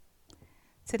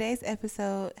Today's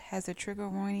episode has a trigger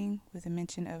warning with a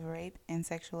mention of rape and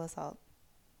sexual assault.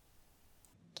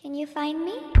 Can you find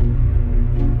me?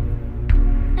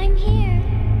 I'm here.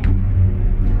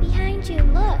 Behind you,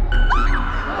 look.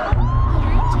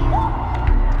 Behind you.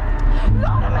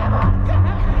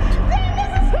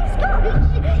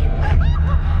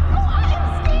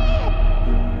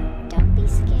 Don't be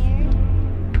scared.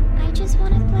 I just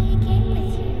want to play a game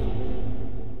with you.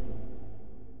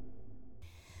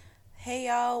 Hey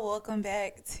y'all, welcome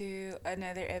back to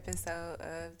another episode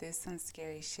of This Some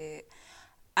Scary Shit.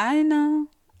 I know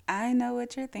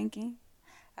what you're thinking.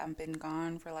 I've been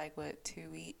gone for 2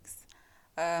 weeks.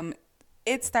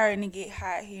 It's starting to get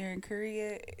hot here in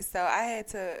Korea, so I had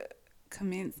to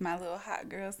commence my little hot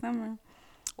girl summer.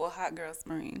 Well, hot girl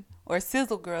spring or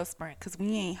sizzle girl spring, because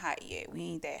we ain't hot yet. We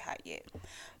ain't that hot yet.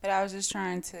 But I was just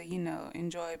trying to,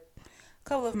 enjoy a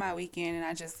couple of my weekend, and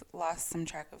I just lost some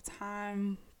track of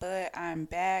time. But I'm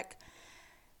back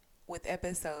with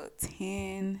episode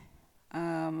 10.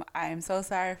 I am so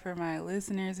sorry for my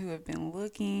listeners who have been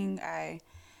looking.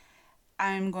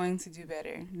 I'm going to do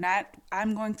better.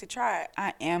 I'm going to try.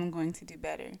 I am going to do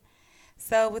better.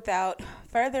 So without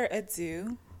further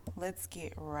ado, let's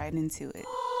get right into it.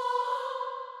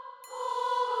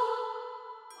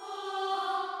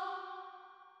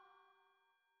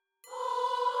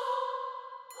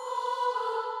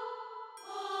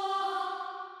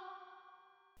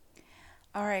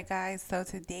 All right, guys, so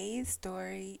today's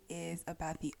story is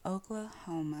about the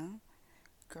Oklahoma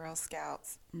Girl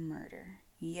Scouts murder.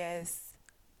 Yes,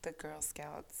 the Girl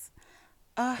Scouts.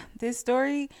 This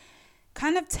story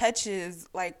kind of touches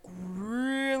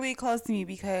really close to me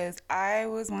because I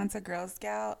was once a Girl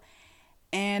Scout,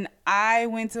 and I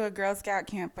went to a Girl Scout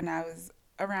camp when I was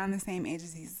around the same age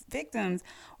as these victims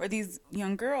or these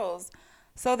young girls.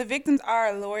 So the victims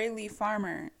are Lori Lee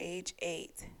Farmer, age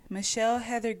 8, Michelle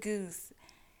Heather Goose,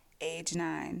 age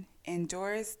 9, and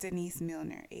Doris Denise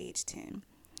Milner, age 10.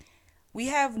 We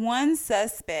have one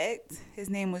suspect. His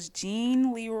name was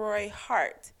Gene Leroy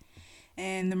Hart,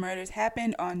 and the murders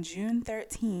happened on June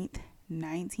 13th,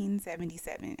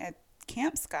 1977 at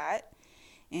Camp Scott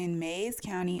in Mayes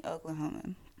County,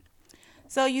 Oklahoma.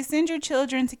 So you send your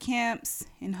children to camps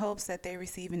in hopes that they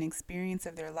receive an experience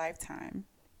of their lifetime,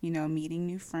 meeting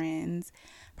new friends,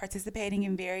 participating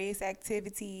in various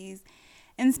activities,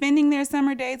 and spending their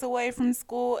summer days away from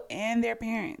school and their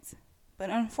parents. But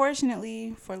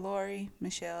unfortunately for Lori,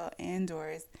 Michelle, and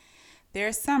Doris,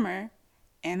 their summer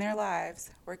and their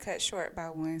lives were cut short by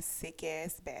one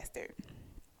sick-ass bastard.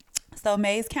 So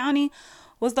Mayes County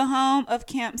was the home of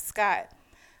Camp Scott,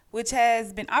 which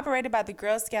has been operated by the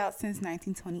Girl Scouts since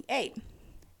 1928.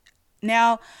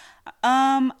 Now,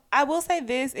 I will say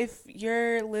this: if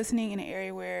you're listening in an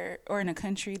area or in a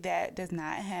country that does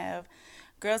not have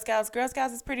Girl Scouts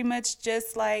is pretty much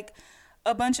just like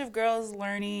a bunch of girls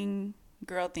learning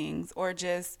girl things, or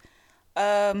just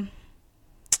I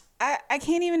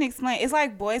can't even explain. It's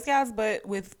like Boy Scouts but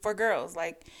for girls.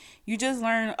 Like, you just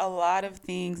learn a lot of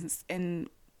things, and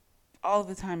all of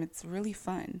the time it's really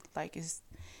fun. Like, it's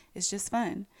just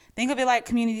fun. Think of it like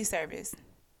community service.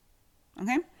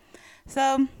 Okay?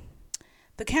 So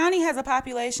the county has a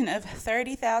population of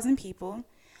 30,000 people,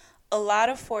 a lot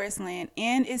of forest land,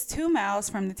 and is 2 miles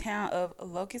from the town of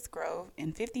Locust Grove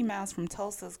and 50 miles from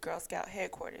Tulsa's Girl Scout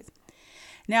headquarters.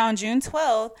 Now, on June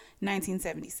 12,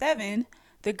 1977,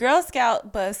 the Girl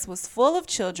Scout bus was full of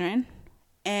children,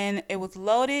 and it was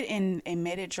loaded and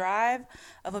made a drive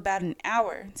of about an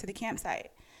hour to the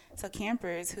campsite. So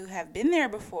campers who have been there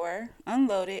before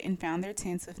unloaded and found their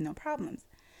tents with no problems.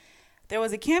 There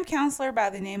was a camp counselor by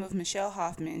the name of Michelle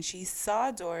Hoffman. She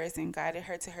saw Doris and guided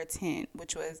her to her tent,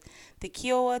 which was the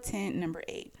Kiowa tent number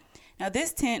 8. Now,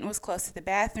 this tent was close to the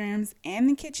bathrooms and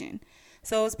the kitchen,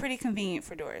 so it was pretty convenient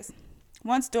for Doris.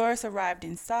 Once Doris arrived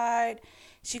inside,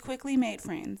 she quickly made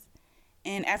friends.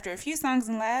 And after a few songs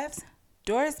and laughs,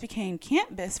 Doris became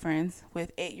camp best friends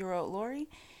with 8-year-old Lori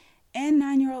and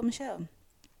 9-year-old Michelle.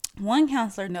 One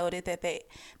counselor noted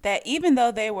that even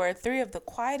though they were 3 of the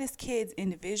quietest kids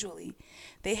individually,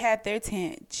 they had their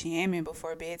tent jamming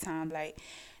before bedtime. Like,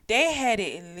 they had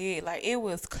it lit. Like, it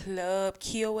was Club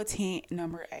Kiowa tent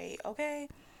number 8, okay?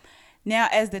 Now,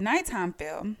 as the nighttime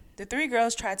fell, the 3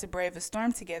 girls tried to brave a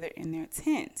storm together in their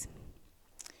tent.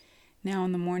 Now,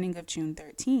 on the morning of June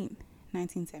 13th,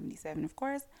 1977, of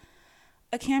course,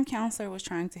 a camp counselor was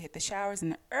trying to hit the showers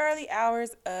in the early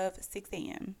hours of 6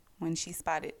 a.m. when she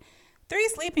spotted 3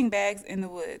 sleeping bags in the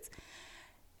woods.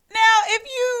 Now,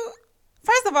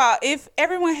 first of all, if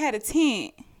everyone had a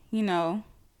tent,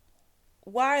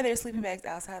 why are there sleeping bags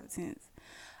outside the tents?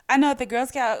 I know at the Girl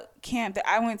Scout camp that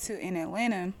I went to in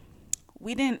Atlanta,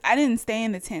 I didn't stay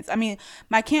in the tents. I mean,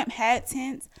 my camp had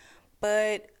tents,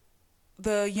 but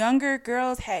the younger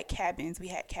girls had cabins. We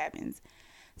had cabins.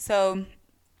 So,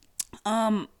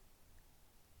 um,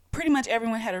 pretty much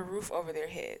everyone had a roof over their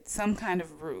head, some kind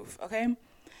of roof, okay?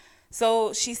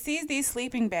 So she sees these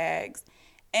sleeping bags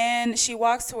and she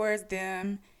walks towards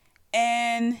them,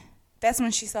 and that's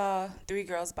when she saw three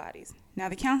girls' bodies. Now,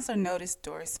 the counselor noticed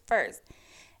Doris first,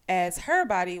 as her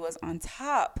body was on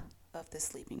top of the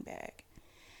sleeping bag.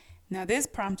 Now, this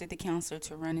prompted the counselor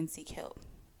to run and seek help.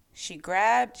 She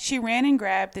ran and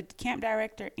grabbed the camp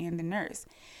director and the nurse.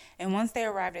 And once they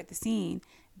arrived at the scene,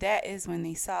 that is when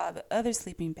they saw the other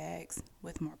sleeping bags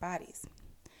with more bodies.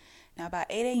 Now, by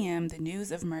 8 a.m., the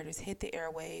news of murders hit the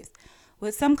airwaves,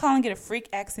 with some calling it a freak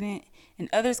accident and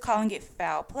others calling it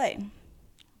foul play.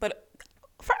 But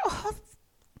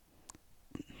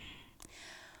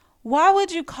why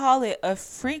would you call it a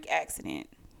freak accident?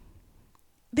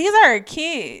 These are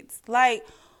kids. Like,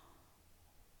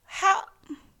 how?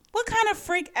 What kind of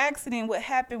freak accident would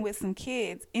happen with some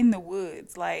kids in the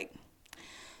woods? Like,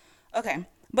 okay.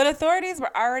 But authorities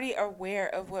were already aware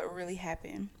of what really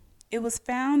happened. It was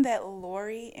found that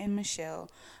Lori and Michelle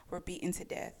were beaten to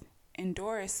death, and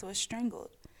Doris was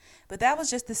strangled. But that was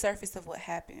just the surface of what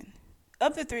happened.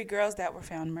 Of the three girls that were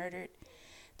found murdered,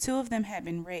 two of them had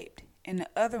been raped, and the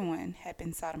other one had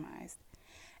been sodomized.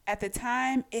 At the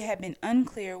time, it had been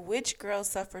unclear which girl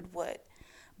suffered what,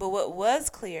 but what was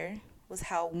clear was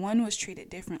how one was treated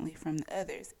differently from the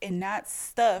others and not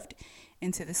stuffed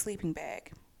into the sleeping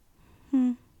bag.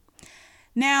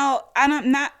 Now,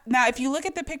 if you look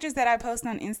at the pictures that I post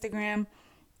on Instagram,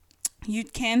 you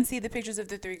can see the pictures of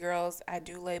the three girls. I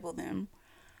do label them.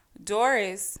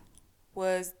 Doris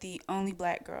was the only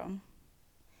black girl,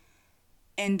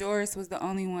 and Doris was the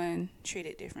only one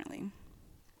treated differently.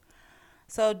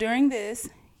 So during this,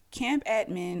 camp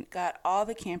admin got all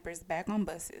the campers back on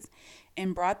buses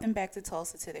and brought them back to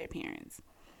Tulsa to their parents.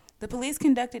 The police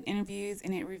conducted interviews,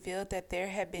 and it revealed that there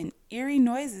had been eerie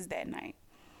noises that night.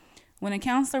 When a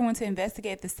counselor went to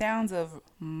investigate the sounds of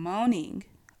moaning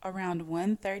around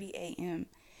 1:30 a.m.,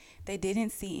 they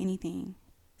didn't see anything.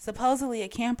 Supposedly, a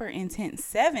camper in tent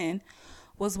 7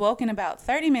 was woken about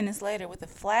 30 minutes later with a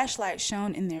flashlight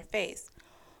shown in their face.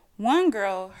 One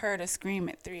girl heard a scream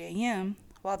at 3 a.m.,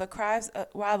 while the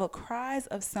cries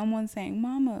of someone saying,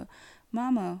 "Mama,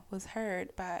 Mama," was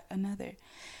heard by another.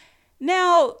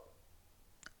 Now,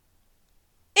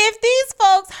 if these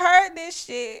folks heard this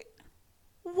shit,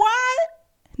 why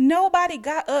nobody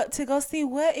got up to go see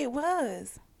what it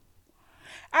was?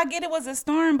 I get it was a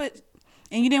storm,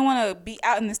 and you didn't want to be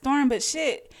out in the storm, but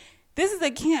shit, this is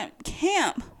a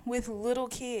camp with little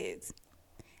kids.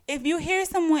 If you hear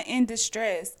someone in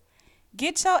distress,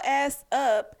 get your ass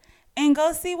up and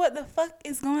go see what the fuck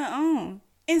is going on.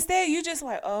 Instead, you just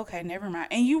like, oh, okay, never mind.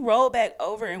 And you rolled back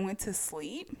over and went to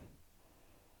sleep.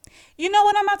 You know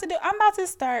what I'm about to do? I'm about to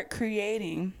start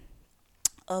creating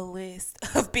a list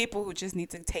of people who just need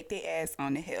to take their ass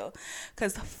on the hill.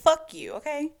 Because fuck you,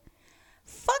 okay?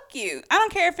 Fuck you. I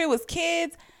don't care if it was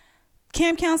kids,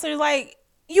 camp counselors, like,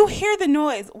 you hear the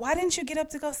noise. Why didn't you get up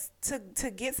to go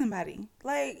to get somebody?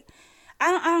 Like,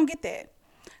 I don't get that.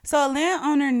 So a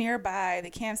landowner nearby the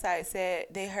campsite said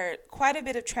they heard quite a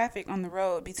bit of traffic on the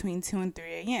road between 2 and 3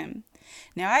 a.m.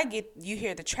 Now, I get you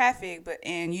hear the traffic,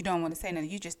 and you don't want to say nothing.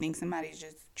 You just think somebody's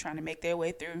just trying to make their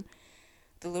way through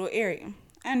the little area.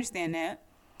 I understand that.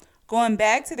 Going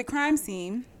back to the crime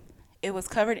scene, it was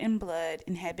covered in blood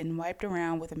and had been wiped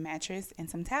around with a mattress and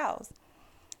some towels.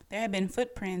 There had been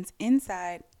footprints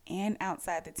inside and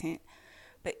outside the tent,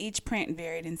 but each print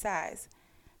varied in size.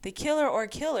 The killer or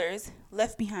killers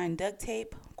left behind duct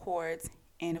tape, cords,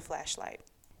 and a flashlight.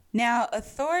 Now,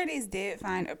 authorities did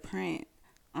find a print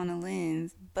on a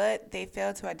lens, but they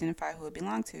failed to identify who it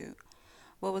belonged to.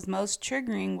 What was most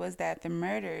triggering was that the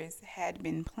murders had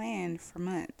been planned for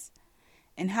months.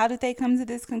 And how did they come to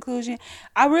this conclusion?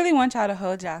 I really want y'all to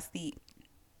hold y'all seat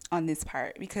on this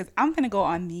part, because I'm going to go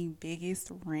on the biggest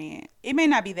rant. It may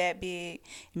not be that big,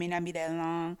 it may not be that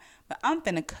long, but I'm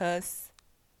going to cuss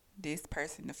this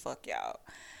person to fuck y'all.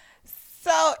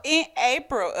 So in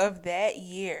April of that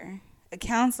year, a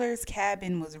counselor's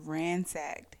cabin was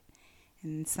ransacked,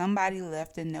 and somebody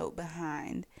left a note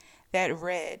behind that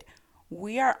read,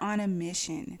 "We are on a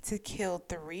mission to kill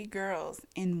 3 girls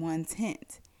in one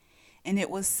tent." And it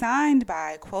was signed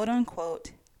by, quote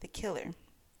unquote, the killer.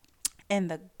 And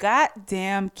the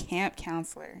goddamn camp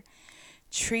counselor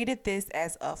treated this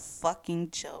as a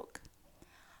fucking joke.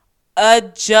 A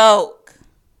joke.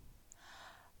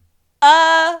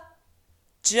 A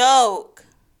joke.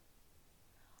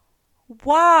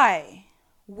 Why?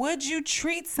 would you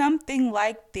treat something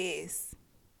like this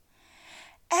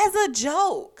as a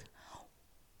joke?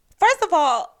 First of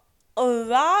all,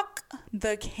 lock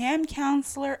the camp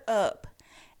counselor up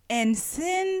and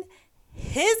send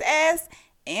his ass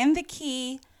and the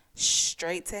key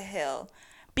straight to hell.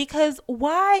 Because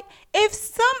why? If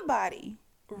somebody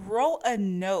wrote a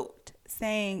note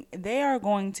saying they are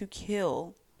going to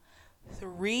kill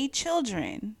 3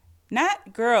 children,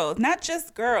 not girls, not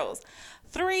just girls,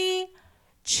 3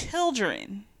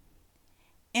 children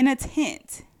in a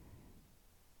tent,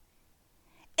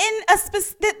 in a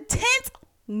specific tent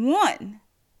 1,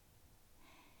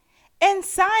 and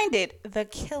signed it the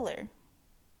killer,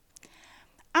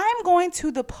 I'm going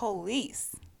to the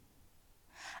police.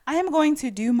 I am going to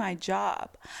do my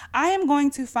job. I am going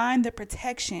to find the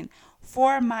protection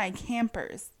for my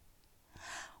campers.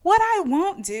 What I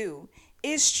won't do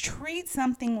is treat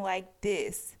something like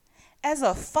this as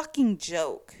a fucking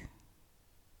joke.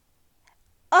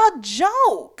 A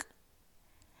joke.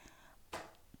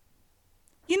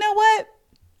 You know what?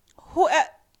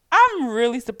 I'm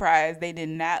really surprised they did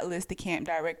not list the camp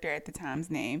director at the time's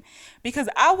name, because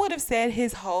I would have said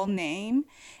his whole name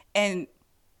and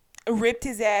ripped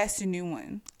his ass a new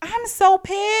one. I'm so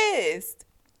pissed.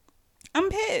 I'm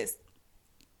pissed.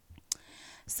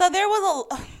 So there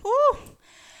was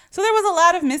a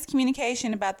lot of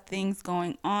miscommunication about the things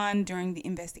going on during the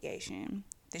investigation.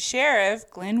 The sheriff,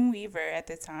 Glenn Weaver, at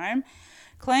the time,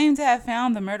 claimed to have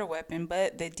found the murder weapon,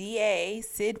 but the DA,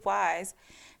 Sid Wise,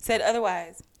 said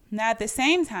otherwise. Now, at the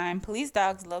same time, police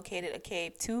dogs located a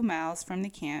cave 2 miles from the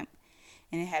camp,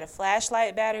 and it had a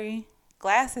flashlight battery,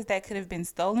 glasses that could have been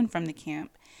stolen from the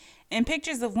camp, and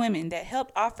pictures of women that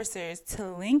helped officers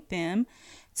to link them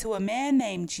to a man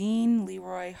named Gene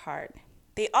Leroy Hart.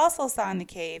 They also saw in the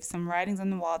cave some writings on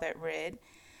the wall that read,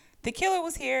 "The killer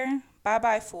was here,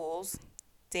 bye-bye fools,"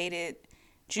 dated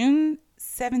June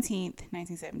 17th,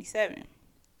 1977.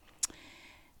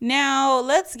 Now,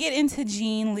 let's get into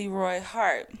Gene Leroy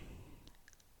Hart.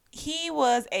 He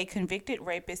was a convicted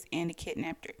rapist and a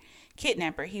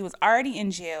kidnapper. He was already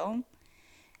in jail,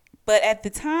 but at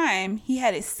the time, he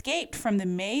had escaped from the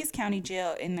Mays County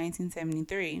Jail in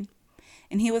 1973,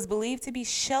 and he was believed to be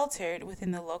sheltered within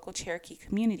the local Cherokee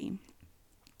community.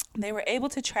 They were able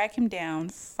to track him down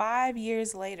 5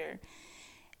 years later,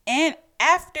 and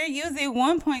after using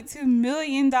 $1.2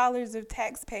 million of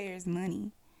taxpayers'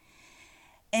 money.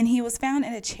 And he was found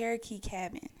in a Cherokee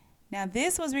cabin. Now,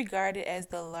 this was regarded as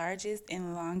the largest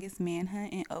and longest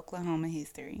manhunt in Oklahoma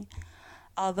history.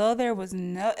 Although there was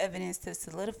no evidence to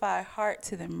solidify Hart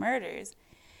to the murders,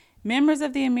 members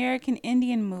of the American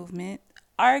Indian movement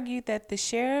argued that the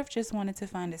sheriff just wanted to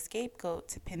find a scapegoat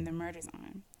to pin the murders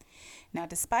on. Now,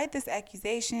 despite this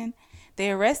accusation, they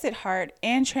arrested Hart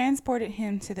and transported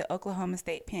him to the Oklahoma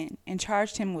State Pen and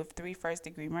charged him with 3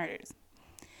 first-degree murders.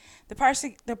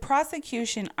 The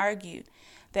prosecution argued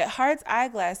that Hart's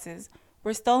eyeglasses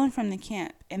were stolen from the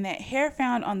camp and that hair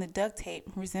found on the duct tape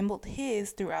resembled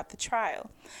his throughout the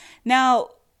trial. Now,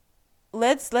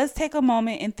 let's take a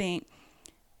moment and think.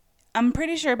 I'm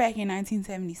pretty sure back in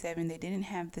 1977 they didn't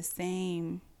have the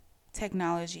same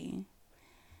technology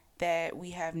that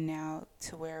we have now,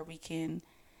 to where we can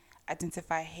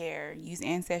identify hair, use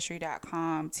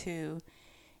Ancestry.com to,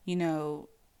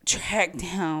 track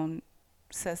down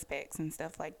suspects and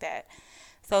stuff like that.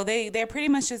 So they're pretty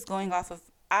much just going off of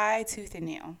eye, tooth, and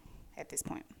nail at this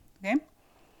point. Okay?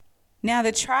 Now,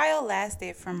 the trial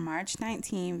lasted from March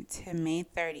 19th to May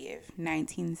 30th,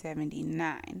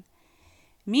 1979.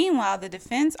 Meanwhile, the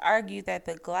defense argued that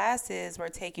the glasses were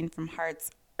taken from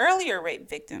Hart's earlier rape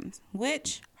victims,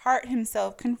 which Hart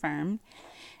himself confirmed,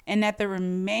 and that the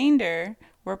remainder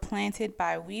were planted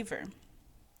by Weaver.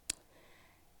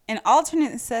 An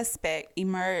alternate suspect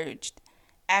emerged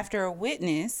after a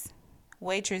witness,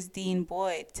 waitress Dean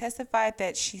Boyd, testified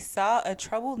that she saw a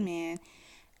troubled man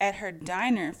at her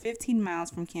diner 15 miles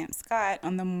from Camp Scott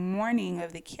on the morning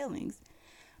of the killings.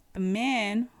 The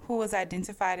man, who was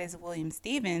identified as William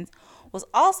Stevens, was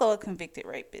also a convicted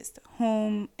rapist,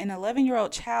 whom an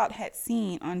 11-year-old child had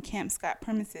seen on Camp Scott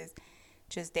premises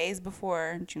just days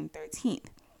before June 13th.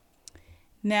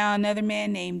 Now, another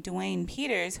man named Dwayne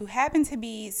Peters, who happened to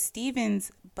be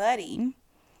Stevens' buddy,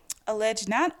 alleged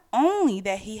not only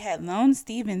that he had loaned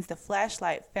Stevens the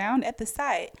flashlight found at the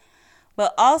site,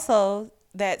 but also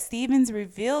that Stevens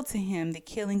revealed to him the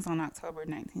killings on October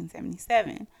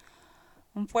 1977.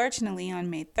 Unfortunately, on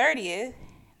May 30th,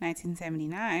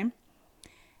 1979,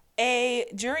 a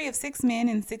jury of 6 men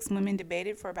and 6 women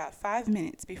debated for about 5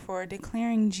 minutes before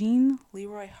declaring Gene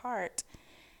Leroy Hart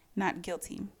not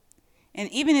guilty. And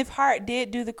even if Hart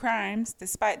did do the crimes,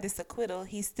 despite this acquittal,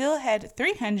 he still had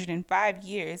 305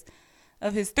 years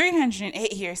of his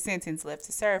 308-year sentence left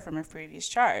to serve from a previous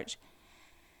charge.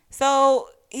 So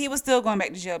he was still going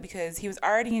back to jail because he was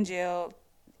already in jail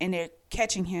and they're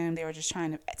catching him. They were just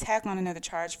trying to tack on another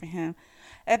charge for him.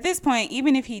 At this point,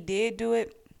 even if he did do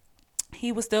it,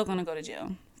 he was still going to go to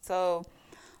jail. So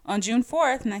on June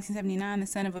 4th, 1979, the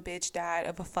son of a bitch died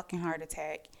of a fucking heart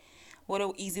attack. What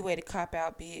an easy way to cop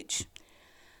out, bitch.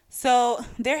 So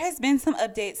there has been some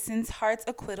updates since Hart's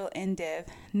acquittal and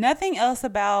death. Nothing else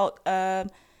about the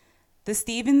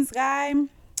Stevens guy.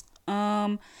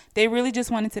 They really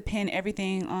just wanted to pin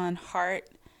everything on Hart.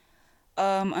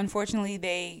 Unfortunately,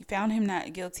 they found him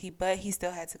not guilty, but he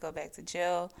still had to go back to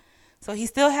jail. So he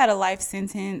still had a life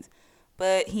sentence,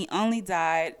 but he only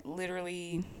died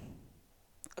literally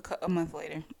a month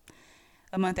later,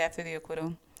 a month after the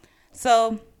acquittal.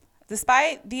 So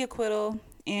despite the acquittal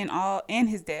and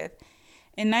his death,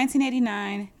 in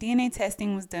 1989, DNA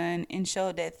testing was done and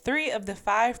showed that 3 of the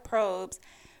 5 probes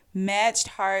matched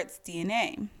Hart's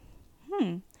DNA.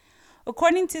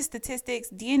 According to statistics,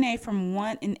 DNA from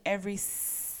 1 in every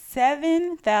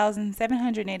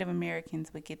 7,700 Native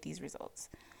Americans would get these results.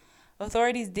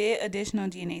 Authorities did additional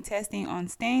DNA testing on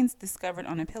stains discovered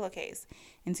on a pillowcase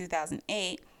in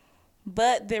 2008,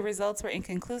 but the results were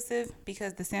inconclusive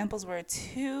because the samples were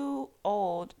too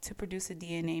old to produce a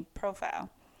DNA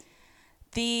profile.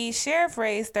 The sheriff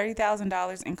raised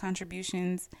 $30,000 in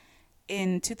contributions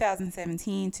in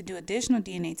 2017 to do additional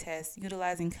DNA tests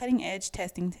utilizing cutting-edge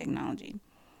testing technology.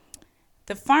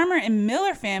 The Farmer and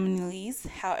Miller families,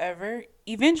 however,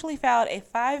 eventually filed a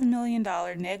 $5 million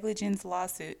negligence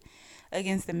lawsuit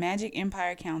against the Magic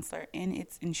Empire counselor and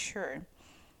its insurer.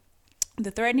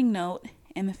 The threatening note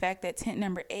and the fact that tent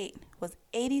number 8 was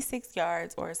 86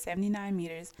 yards or 79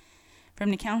 meters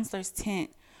from the counselor's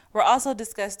tent were also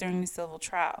discussed during the civil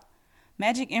trial.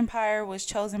 Magic Empire was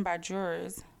chosen by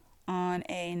jurors on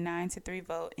a 9-3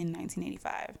 vote in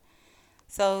 1985.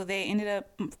 So the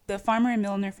Farmer and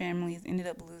Milner families ended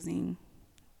up losing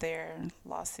their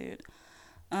lawsuit.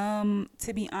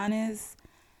 To be honest,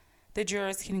 the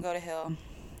jurors can go to hell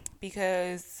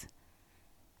because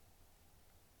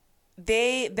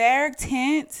their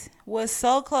tent was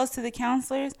so close to the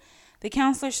counselors. The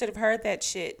counselors should have heard that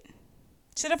shit.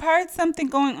 Should have heard something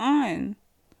going on.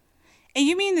 And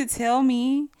you mean to tell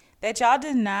me that y'all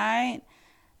denied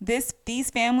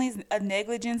these families a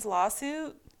negligence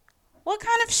lawsuit? What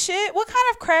kind of shit? What kind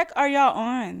of crack are y'all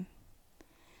on?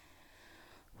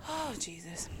 Oh,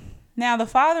 Jesus. Now, the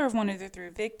father of one of the 3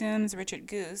 victims, Richard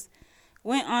Goose,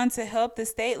 went on to help the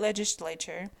state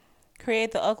legislature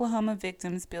create the Oklahoma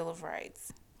Victims Bill of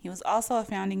Rights. He was also a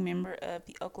founding member of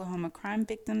the Oklahoma Crime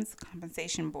Victims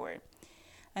Compensation Board.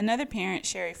 Another parent,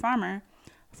 Sherry Farmer,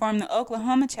 formed the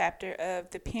Oklahoma chapter of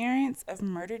the Parents of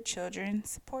Murdered Children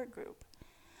Support Group.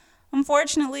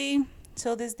 Unfortunately,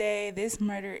 till this day, this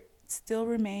murder still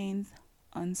remains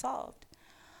unsolved.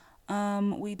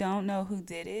 We don't know who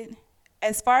did it.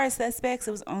 As far as suspects,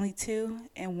 it was only 2,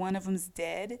 and one of them's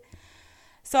dead.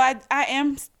 So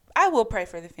I will pray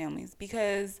for the families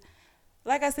because,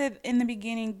 like I said in the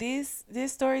beginning, this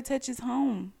story touches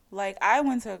home. Like, I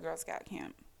went to a Girl Scout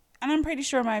camp, and I'm pretty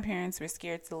sure my parents were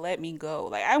scared to let me go.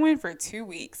 Like, I went for 2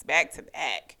 weeks back to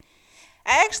back.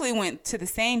 I actually went to the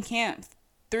same camp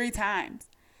 3 times.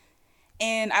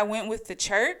 And I went with the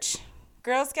church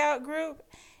Girl Scout group,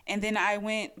 and then I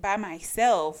went by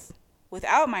myself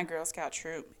without my Girl Scout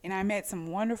troop, and I met some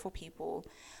wonderful people.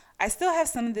 I still have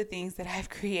some of the things that I've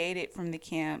created from the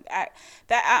camp.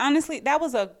 Honestly, that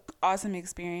was a awesome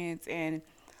experience, and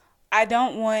I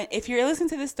don't want, if you're listening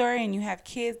to this story and you have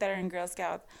kids that are in Girl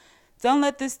Scouts, don't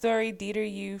let this story deter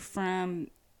you from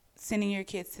sending your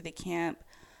kids to the camp.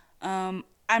 I'm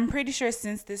pretty sure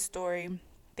since this story,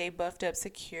 they buffed up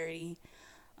security,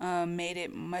 made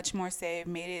it much more safe,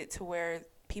 made it to where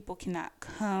people cannot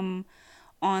come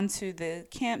onto the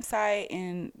campsite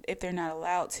and if they're not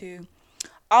allowed to.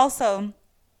 Also,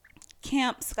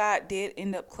 Camp Scott did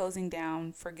end up closing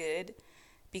down for good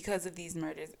because of these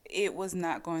murders. It was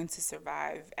not going to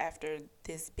survive after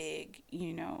this big,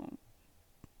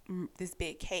 this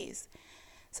big case.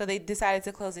 So they decided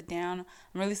to close it down.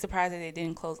 I'm really surprised that they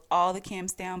didn't close all the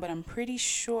camps down, but I'm pretty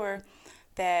sure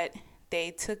that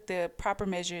they took the proper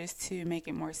measures to make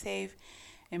it more safe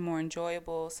and more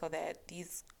enjoyable so that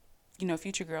these,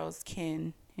 future girls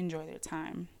can enjoy their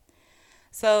time.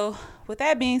 So with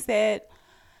that being said,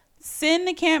 send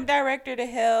the camp director to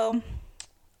hell.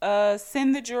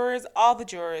 send the jurors, all the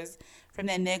jurors, from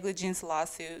that negligence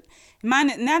lawsuit.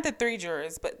 Not the three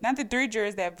jurors, but not the three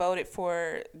jurors that voted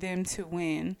for them to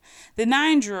win. The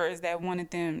 9 jurors that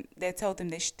wanted them, that told them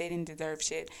they didn't deserve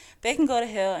shit. They can go to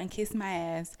hell and kiss my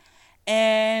ass.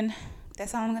 And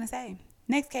that's all I'm going to say.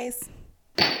 Next case.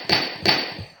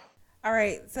 All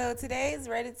right, so today's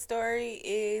Reddit story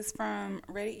is from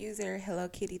Reddit user Hello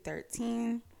Kitty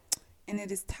 13, and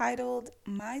it is titled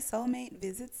 "My Soulmate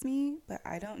Visits Me, but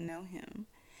I Don't Know Him."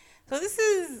 So this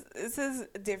is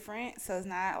different. So it's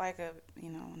not like one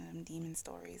of them demon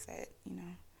stories that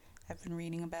I've been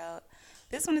reading about.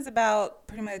 This one is about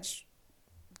pretty much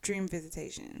dream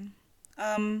visitation.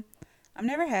 I've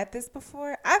never had this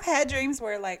before. I've had dreams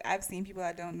where like I've seen people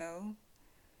I don't know.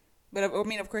 But I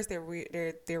mean, of course, they're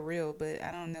real, but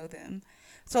I don't know them.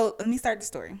 So let me start the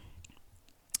story.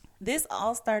 This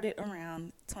all started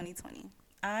around 2020.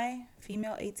 I,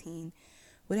 female 18,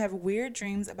 would have weird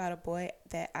dreams about a boy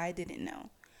that I didn't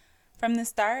know. From the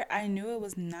start, I knew it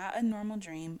was not a normal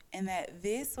dream and that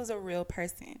this was a real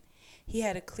person. He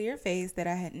had a clear face that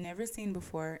I had never seen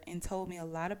before and told me a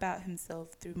lot about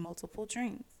himself through multiple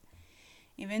dreams.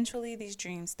 Eventually, these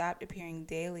dreams stopped appearing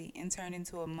daily and turned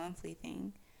into a monthly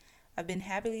thing. I've been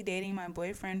happily dating my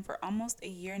boyfriend for almost a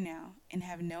year now and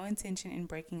have no intention in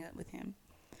breaking up with him.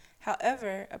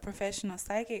 However, a professional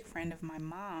psychic friend of my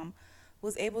mom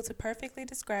was able to perfectly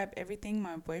describe everything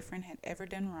my boyfriend had ever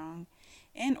done wrong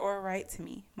and or right to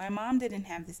me. My mom didn't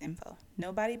have this info.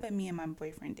 Nobody but me and my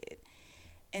boyfriend did.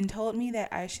 And told me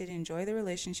that I should enjoy the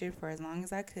relationship for as long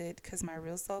as I could because my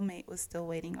real soulmate was still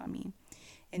waiting on me.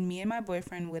 And me and my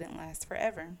boyfriend wouldn't last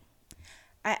forever.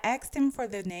 I asked him for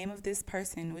the name of this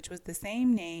person, which was the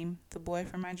same name the boy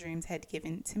from my dreams had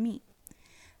given to me.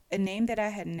 A name that I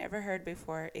had never heard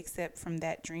before except from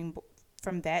that dream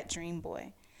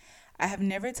boy. I have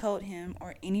never told him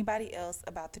or anybody else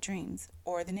about the dreams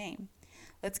or the name.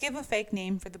 Let's give a fake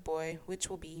name for the boy, which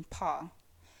will be Paw.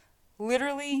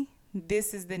 Literally,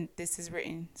 this is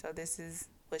written. So this is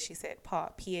what she said, Paw,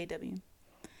 P-A-W.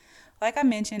 Like I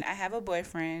mentioned, I have a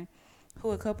boyfriend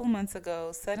who a couple months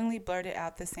ago suddenly blurted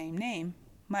out the same name.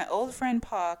 My old friend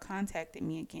Paul contacted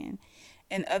me again,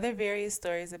 and other various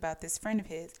stories about this friend of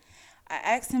his. I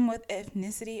asked him what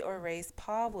ethnicity or race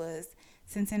Paul was,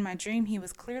 since in my dream he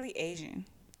was clearly Asian.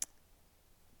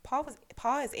 Paul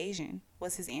is Asian,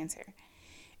 was his answer.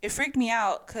 It freaked me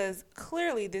out because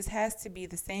clearly this has to be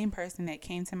the same person that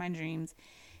came to my dreams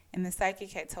and the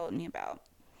psychic had told me about.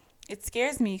 It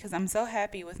scares me because I'm so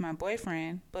happy with my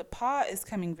boyfriend, but Pa is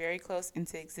coming very close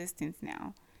into existence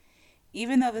now.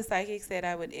 Even though the psychic said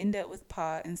I would end up with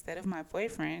Pa instead of my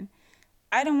boyfriend,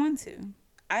 I don't want to.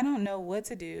 I don't know what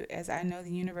to do as I know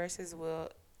the universe's will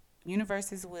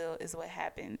is what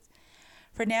happens.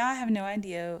 For now, I have no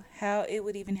idea how it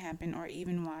would even happen or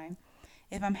even why.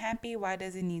 If I'm happy, why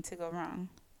does it need to go wrong?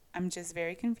 I'm just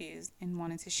very confused and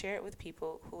wanted to share it with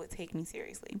people who would take me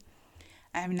seriously.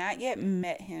 I have not yet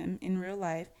met him in real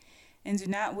life and do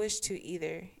not wish to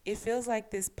either. It feels like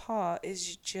this Paul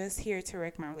is just here to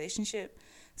wreck my relationship.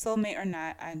 Soulmate or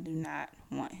not, I do not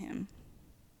want him.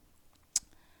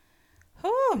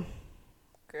 Whew,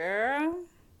 girl.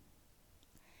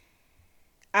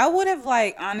 I would have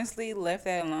honestly left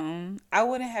that alone. I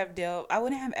wouldn't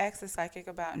have asked the psychic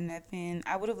about nothing.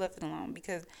 I would have left it alone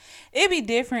because it'd be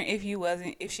different if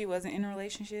she wasn't in a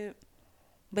relationship.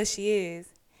 But she is.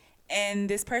 And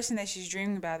this person that she's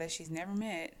dreaming about that she's never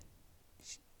met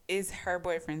is her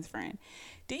boyfriend's friend.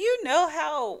 Do you know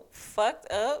how fucked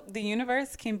up the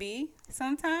universe can be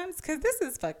sometimes? Because this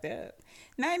is fucked up.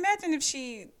 Now imagine if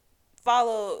she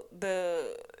followed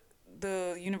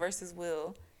the universe's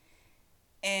will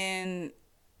and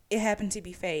it happened to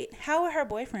be fate. How would her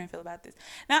boyfriend feel about this?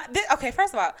 Now, okay,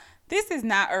 first of all, this is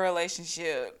not a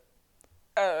relationship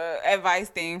advice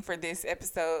thing for this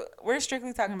episode. We're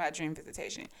strictly talking about dream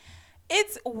visitation.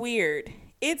 It's weird.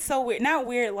 It's so weird. Not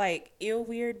weird like ill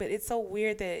weird, but it's so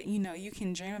weird that, you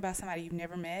can dream about somebody you've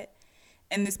never met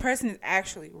and this person is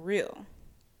actually real.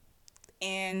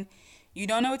 And you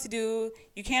don't know what to do.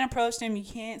 You can't approach them. You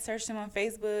can't search them on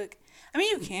Facebook. I mean,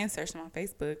 you can search them on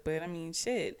Facebook, but I mean,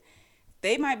 shit.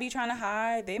 They might be trying to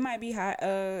hide. They might be have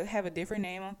a different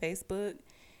name on Facebook.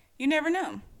 You never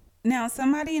know. Now,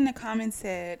 somebody in the comments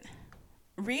said,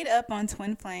 read up on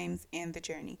twin flames and the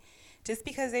journey. Just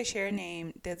because they share a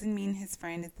name doesn't mean his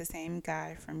friend is the same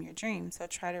guy from your dream, so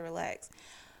try to relax.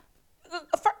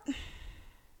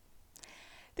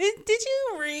 Did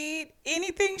you read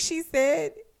anything she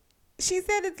said? She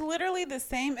said it's literally the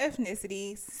same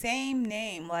ethnicity, same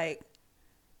name. Like,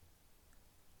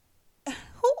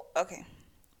 who? Okay.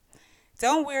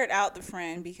 Don't weird out the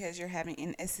friend because you're having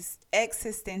an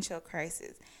existential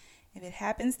crisis. If it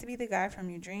happens to be the guy from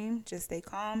your dream, just stay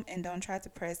calm and don't try to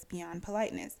press beyond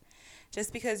politeness.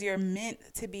 Just because you're meant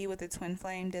to be with a twin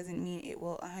flame doesn't mean it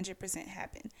will 100%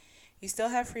 happen. You still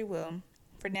have free will.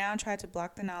 For now, try to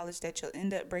block the knowledge that you'll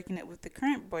end up breaking up with the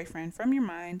current boyfriend from your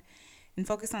mind and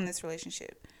focus on this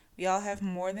relationship. We all have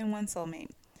more than one soulmate.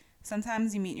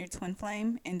 Sometimes you meet your twin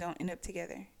flame and don't end up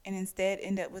together, and instead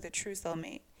end up with a true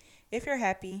soulmate. If you're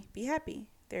happy, be happy.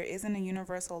 There isn't a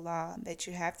universal law that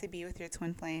you have to be with your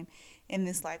twin flame in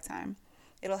this lifetime.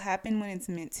 It'll happen when it's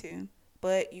meant to,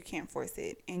 but you can't force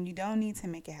it, and you don't need to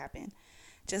make it happen.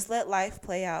 Just let life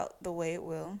play out the way it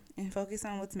will, and focus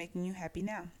on what's making you happy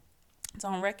now.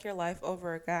 Don't wreck your life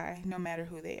over a guy, no matter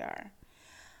who they are.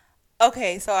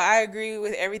 Okay, so I agree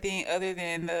with everything other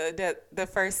than the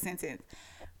first sentence.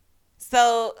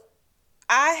 So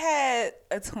I had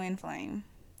a twin flame,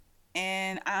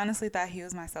 and I honestly thought he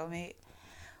was my soulmate.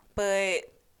 But,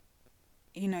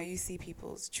 you see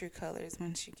people's true colors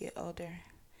once you get older,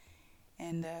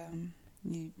 and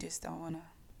you just don't want to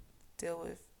deal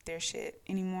with their shit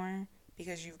anymore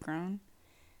because you've grown.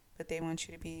 But they want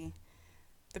you to be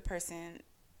the person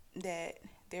that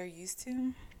they're used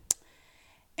to.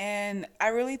 And I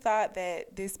really thought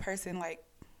that this person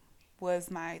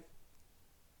was my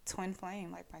twin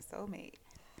flame, like my soulmate.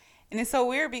 And it's so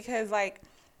weird because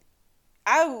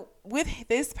with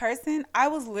this person, I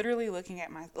was literally looking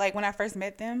at when I first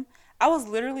met them, I was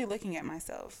literally looking at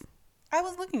myself. I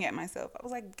was like,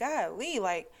 golly,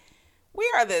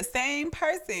 we are the same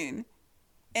person.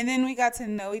 And then we got to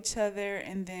know each other,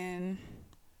 and then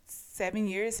 7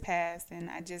 years passed, and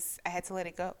I had to let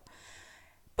it go.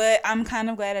 But I'm kind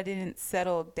of glad I didn't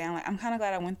settle down. I'm kind of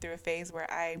glad I went through a phase where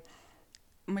I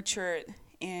matured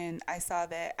and I saw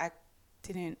that I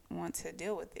didn't want to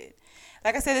deal with it.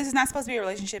 Like I said, this is not supposed to be a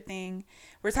relationship thing.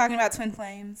 We're talking about twin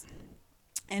flames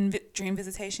and dream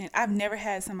visitation. I've never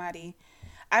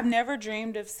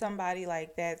dreamed of somebody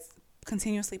like that's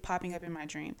continuously popping up in my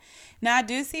dream. Now, I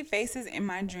do see faces in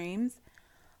my dreams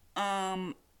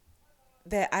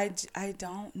that I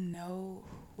don't know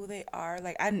who they are.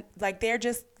 They're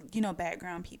just,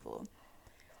 background people.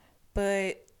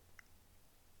 But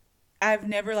I've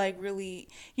never really,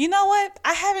 you know what?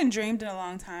 I haven't dreamed in a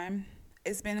long time.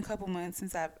 It's been a couple months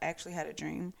since I've actually had a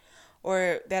dream,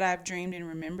 or that I've dreamed and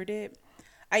remembered it.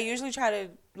 I usually try to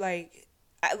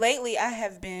lately I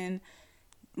have been,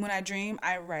 when I dream,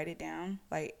 I write it down,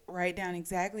 write down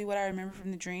exactly what I remember from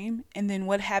the dream and then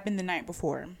what happened the night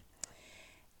before.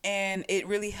 And it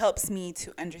really helps me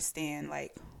to understand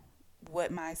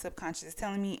what my subconscious is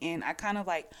telling me, and I kind of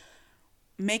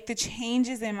make the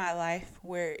changes in my life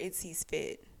where it sees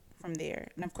fit from there.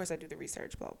 And of course I do the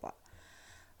research, blah, blah.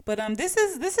 But this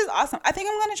is awesome. I think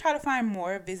I'm going to try to find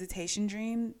more visitation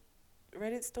dream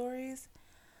Reddit stories.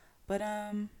 But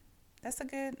it's a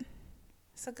good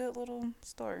little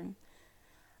story.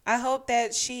 I hope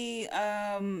that she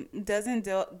doesn't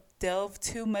delve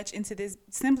too much into this,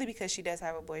 simply because she does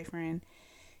have a boyfriend,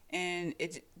 and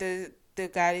the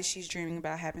guy that she's dreaming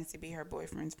about happens to be her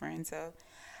boyfriend's friend. So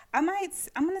I'm going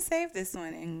to save this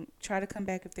one and try to come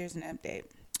back if there's an update.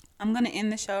 I'm going to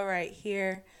end the show right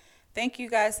here. Thank you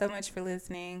guys so much for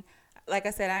listening. Like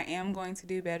I said, I am going to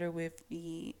do better with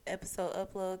the episode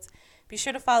uploads. Be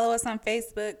sure to follow us on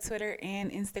Facebook, Twitter,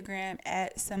 and Instagram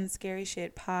at Some Scary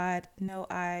Shit Pod, no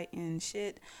I in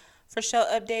shit, for show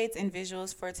updates and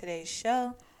visuals for today's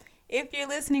show. If you're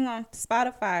listening on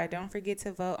Spotify, don't forget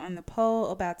to vote on the poll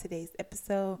about today's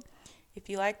episode. If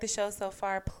you like the show so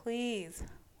far, please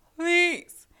rate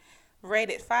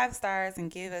it 5 stars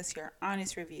and give us your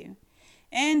honest review.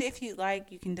 And if you'd like,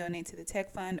 you can donate to the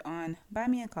Tech Fund on Buy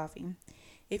Me a Coffee.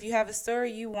 If you have a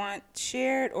story you want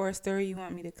shared or a story you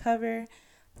want me to cover,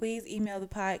 please email the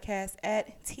podcast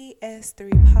at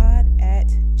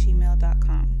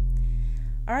ts3pod@gmail.com.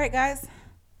 All right, guys.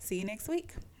 See you next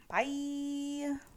week. Bye.